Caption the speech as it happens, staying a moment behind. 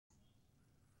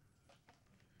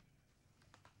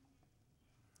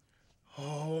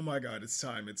Oh my god, it's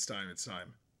time, it's time, it's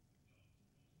time.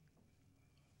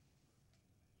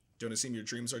 Don't assume your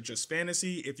dreams are just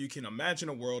fantasy. If you can imagine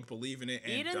a world, believe in it,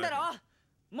 and dive in.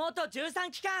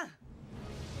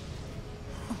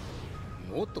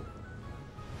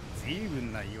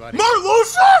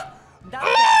 MARLUXIA?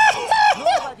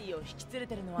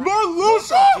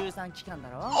 MARLUXIA!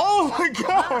 Oh my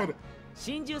god!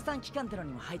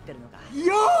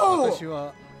 Yo!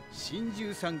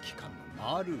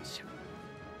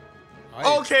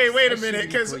 Okay, wait a minute,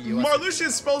 because MARLUXIA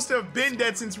is supposed to have been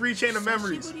dead since Rechain of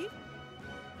Memories.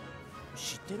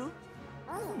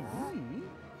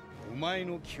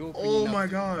 Oh my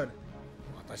god.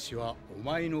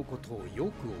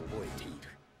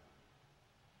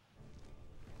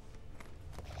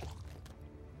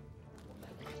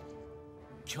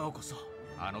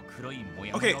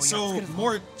 Okay, so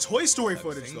more Toy Story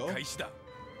footage though.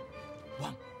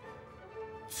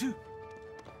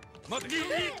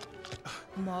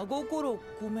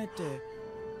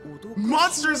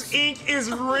 Monsters Inc.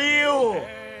 is real!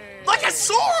 Look at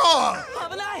Sora!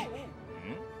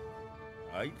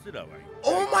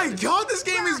 Oh my god, this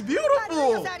game is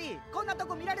beautiful!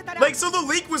 Like, so the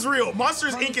leak was real.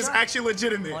 Monsters Inc. is actually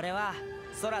legitimate.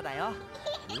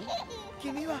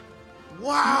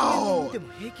 Wow!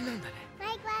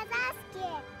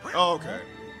 Oh, okay.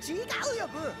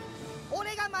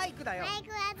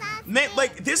 Man,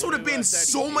 like, this would have been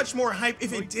so much more hype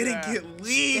if it didn't get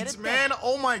leaked, man.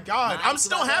 Oh my god. I'm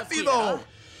still happy though.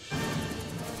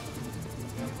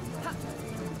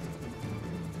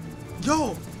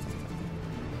 Yo.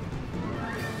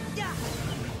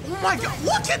 Oh my god,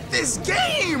 look at this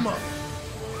game!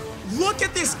 Look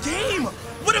at this game!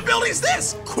 What ability is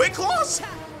this? Quick Claws?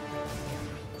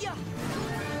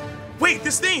 Wait,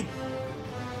 this theme!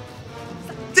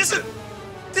 This is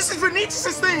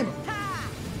Vanitas' theme!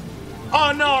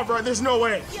 Oh no, bro, there's no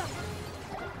way.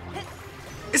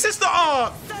 Is this the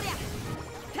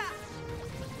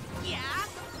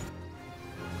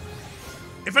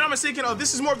if I'm not mistaken,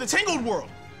 this is more of the Tangled world.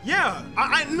 Yeah,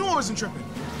 I knew I wasn't tripping.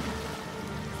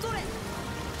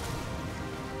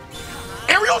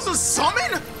 Ariel's a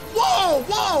summon? Whoa,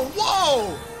 whoa,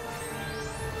 whoa!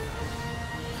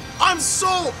 I'm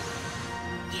so...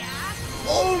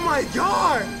 Oh my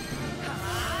god!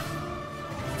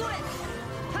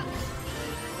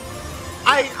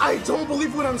 I don't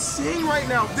believe what I'm seeing right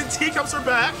now. The teacups are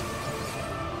back.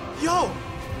 Yo.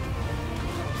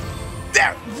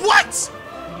 There. What?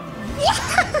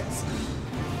 What?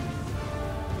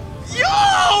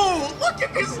 Yo! Look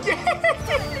at this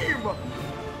game!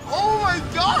 Oh my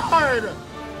god!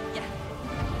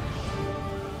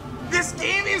 This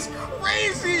game is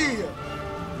crazy!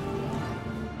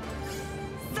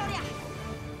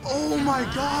 Oh my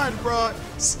god, bro.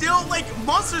 Still, like,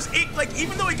 Monsters Inc., like,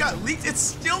 even though it got leaked, it's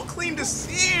still clean to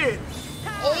see it.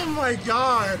 Oh my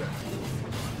god.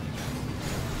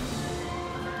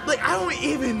 Like, I don't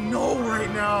even know right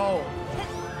now.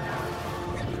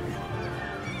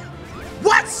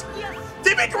 What?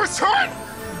 They make a return?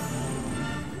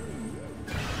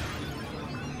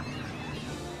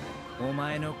 Oh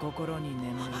my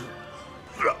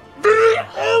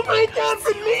god,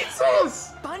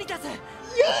 Vanitas!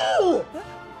 Yo!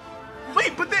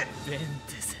 Wait, but then...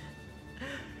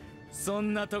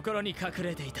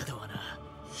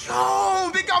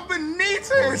 Yo, they got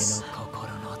Vanitas!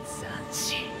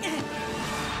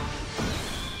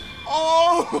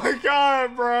 Oh my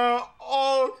god, bro.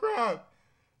 Oh crap.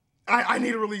 I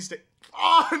need to release it.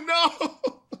 Oh no!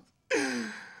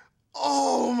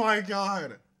 Oh my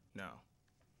god. No.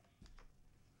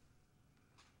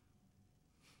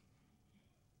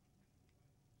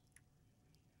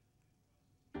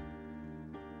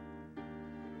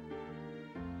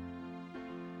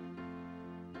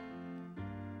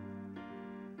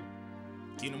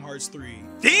 Kingdom Hearts 3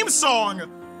 theme song.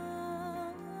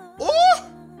 Oh!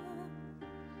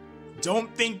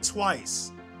 Don't think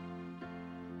twice.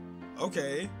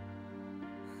 Okay.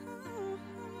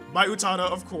 By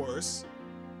Utada, of course.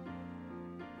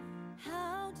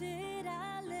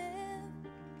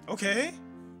 Okay.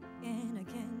 In a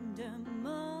kingdom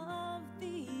of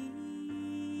thieves.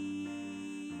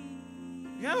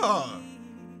 Yeah.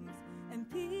 And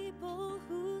people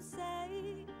who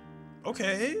say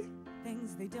okay.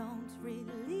 Things they don't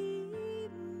really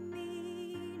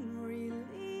mean,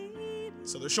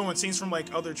 so they're showing scenes from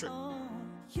like other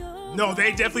No,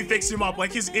 they definitely fixed him up.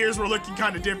 Like his ears were looking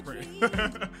kind of different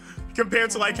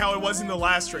compared to like how it was in the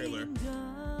last trailer.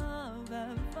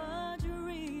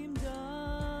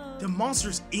 The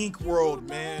Monsters Inc. world,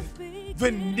 man.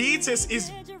 Vanitas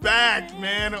is back,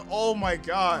 man. Oh my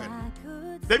god.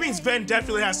 That means Ven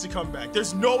definitely has to come back.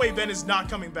 There's no way Ven is not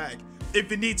coming back if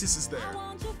Benitez is there.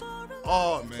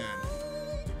 Oh, man.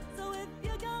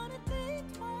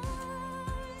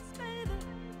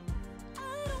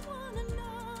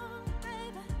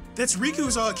 That's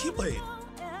Riku's Keyblade.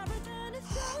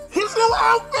 His new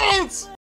outfit!